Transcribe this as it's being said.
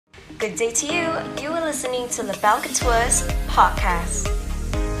Good day to you. You are listening to Lebel Couture's podcast.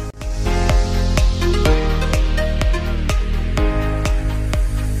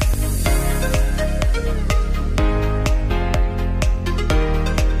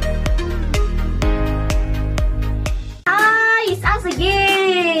 It's us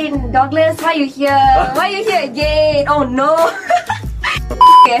again. Douglas, why are you here? Why are you here again? Oh no.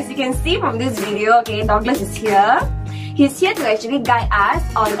 As you can see from this video, okay, Douglas is here. He's here to actually guide us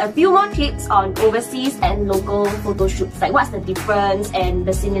on a few more tips on overseas and local photo shoots. Like what's the difference and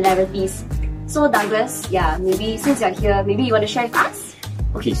the similarities. So Douglas, yeah, maybe since you're here, maybe you want to share with us?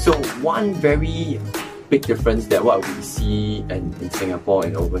 Okay, so one very big difference that what we see in Singapore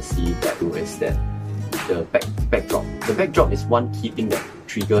and overseas is that the backdrop. The backdrop is one key thing that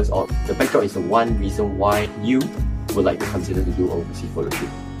triggers, or the backdrop is the one reason why you would like to consider to do overseas photo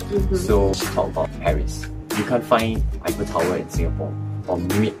shoot. So let's talk about Paris. You can't find Eiffel Tower in Singapore or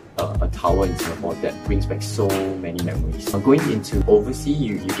meet a tower in Singapore that brings back so many memories. Going into overseas,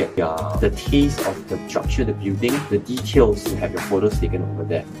 you get the taste of the structure, the building, the details to have your photos taken over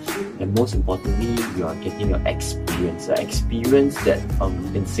there. And most importantly, you are getting an experience. An experience that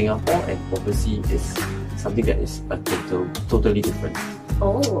in Singapore and overseas is something that is totally different.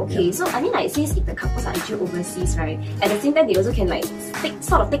 Oh, okay. Yeah. So I mean, like, since if the couples are actually overseas, right? At the same time, they also can like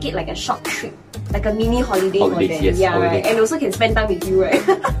take it like a short trip, like a mini holiday for them. Yes, yeah, right. And also can spend time with you, right?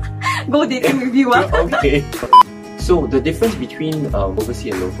 Go dating with you. Okay. So the difference between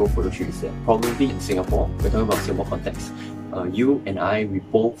overseas and local photo shoot is that probably in Singapore, we're talking about Singapore context. You and I, we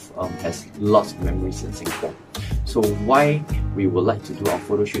both has lots of memories in Singapore. So why we would like to do our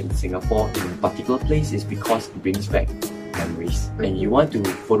photo shoot in Singapore in a particular place is because it brings back memories, and you want to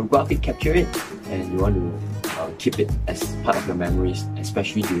photograph it, capture it, and you want to keep it as part of your memories,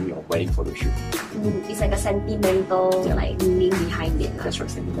 especially during your wedding photo shoot. It's like a sentimental like meaning behind it. That's right,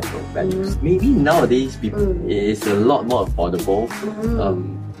 sentimental values. Maybe nowadays it is a lot more affordable.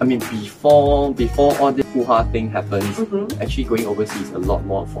 I mean, before all this hoo-ha thing happens, actually going overseas is a lot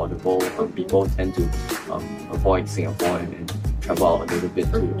more affordable. People tend to avoid Singapore and travel out a little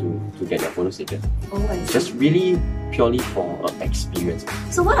bit to get their photos taken. Oh, I see. Just really purely for experience.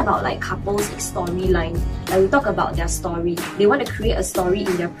 So what about like couples' like storyline? Like we talk about their story. They want to create a story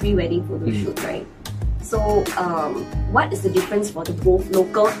in their pre-wedding photo shoot, right? So what is the difference for the both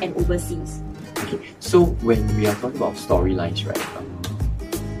local and overseas? Okay, so when we are talking about storylines, right?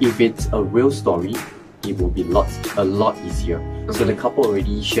 If it's a real story, it will be a lot easier. So the couple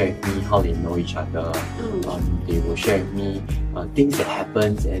already shared with me how they know each other. They will share with me things that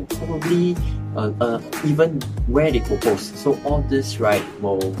happens, and probably even where they propose. So all this, right,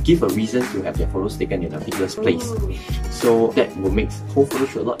 will give a reason to have their photos taken in a particular place. So that will make the whole photo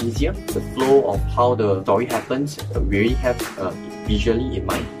shoot a lot easier. The flow of how the story happens, we already have visually in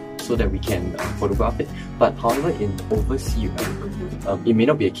mind, so that we can photograph it. But however, in overseas, it may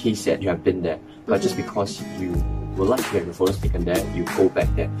not be a case that you have been there, but just because you would like to have your photos taken there, you go back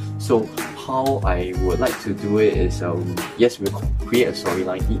there. So how I would like to do it is, yes, we'll create a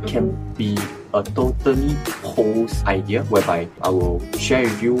storyline. It can be a totally post idea, whereby I will share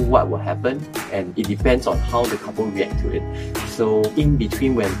with you what will happen, and it depends on how the couple react to it. So in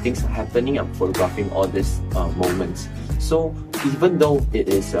between, when things are happening, I'm photographing all these moments. So even though it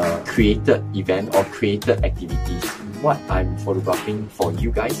is a created event or created activities, what I'm photographing for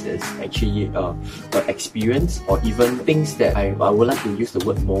you guys is actually an experience, or even things that I would like to use the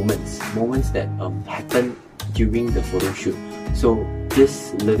word moments that happen during the photo shoot. So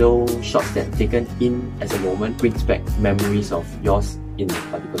this little shots that taken in as a moment brings back memories of yours in a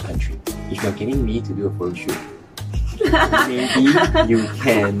particular country. If you're getting me to do a photo shoot, maybe you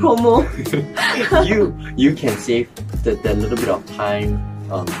can promo. you can save that little bit of time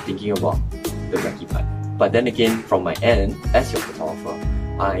thinking about the recce part. But then again, from my end, as your photographer,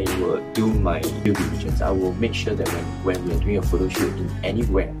 I will do my due diligence. I will make sure that when we are doing a photo shoot in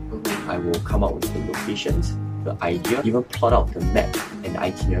anywhere, I will come up with the locations, the idea, even plot out the map and the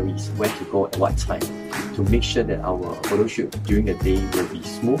itineraries, where to go at what time, to make sure that our photo shoot during the day will be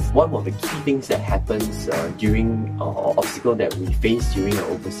smooth. One of the key things that happens during or obstacle that we face during an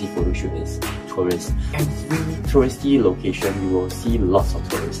overseas photo shoot is tourists. Every touristy location, you will see lots of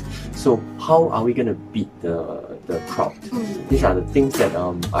tourists. So how are we going to beat the crowd? These are the things that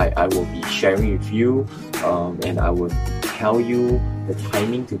I will be sharing with you, and I will tell you the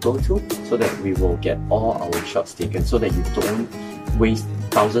timing to go to, so that we will get all our shots taken, so that you don't waste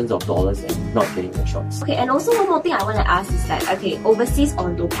thousands of dollars and not getting the shots. Okay, and also one more thing I want to ask is that, okay, overseas or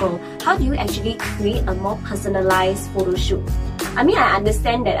local, how do you actually create a more personalized photo shoot I mean, I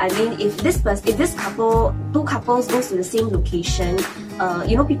understand that. I mean, if two couples goes to the same location,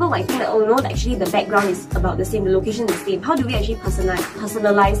 you know, people might think that, oh no, actually the background is about the same, the location is the same. How do we actually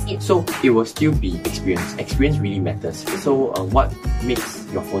personalize it? So it will still be experience. Experience really matters. So what makes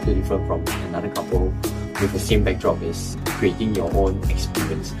your photo different from another couple with the same backdrop is creating your own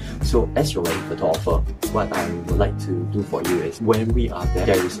experience. So as your wedding photographer, what I would like to do for you is, when we are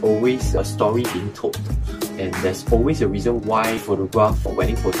there is always a story being told, and there's always a reason why photograph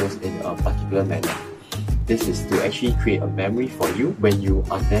wedding photos in a particular manner. This is to actually create a memory for you when you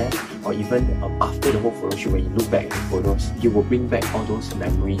are there, or even after the whole photo shoot. When you look back at the photos, you will bring back all those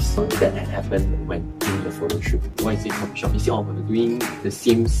memories that had happened when doing the photo shoot. Why is it coffee shop? Instead of doing the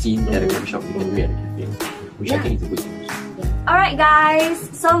same scene at the coffee shop, you can do it at the cafe, which I think is a good thing. Alright guys,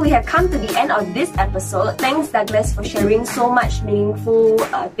 so we have come to the end of this episode. Thanks Douglas for sharing so much meaningful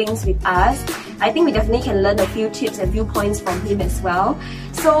things with us. I think we definitely can learn a few tips and viewpoints from him as well.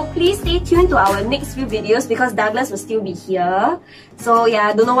 So please stay tuned to our next few videos because Douglas will still be here. So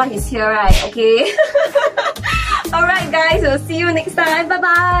yeah, don't know why he's here, right? Okay. Alright guys, we'll see you next time. Bye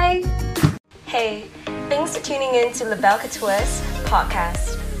bye. Hey, thanks for tuning in to LaBelle Couture's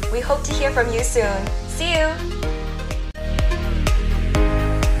podcast. We hope to hear from you soon. See you!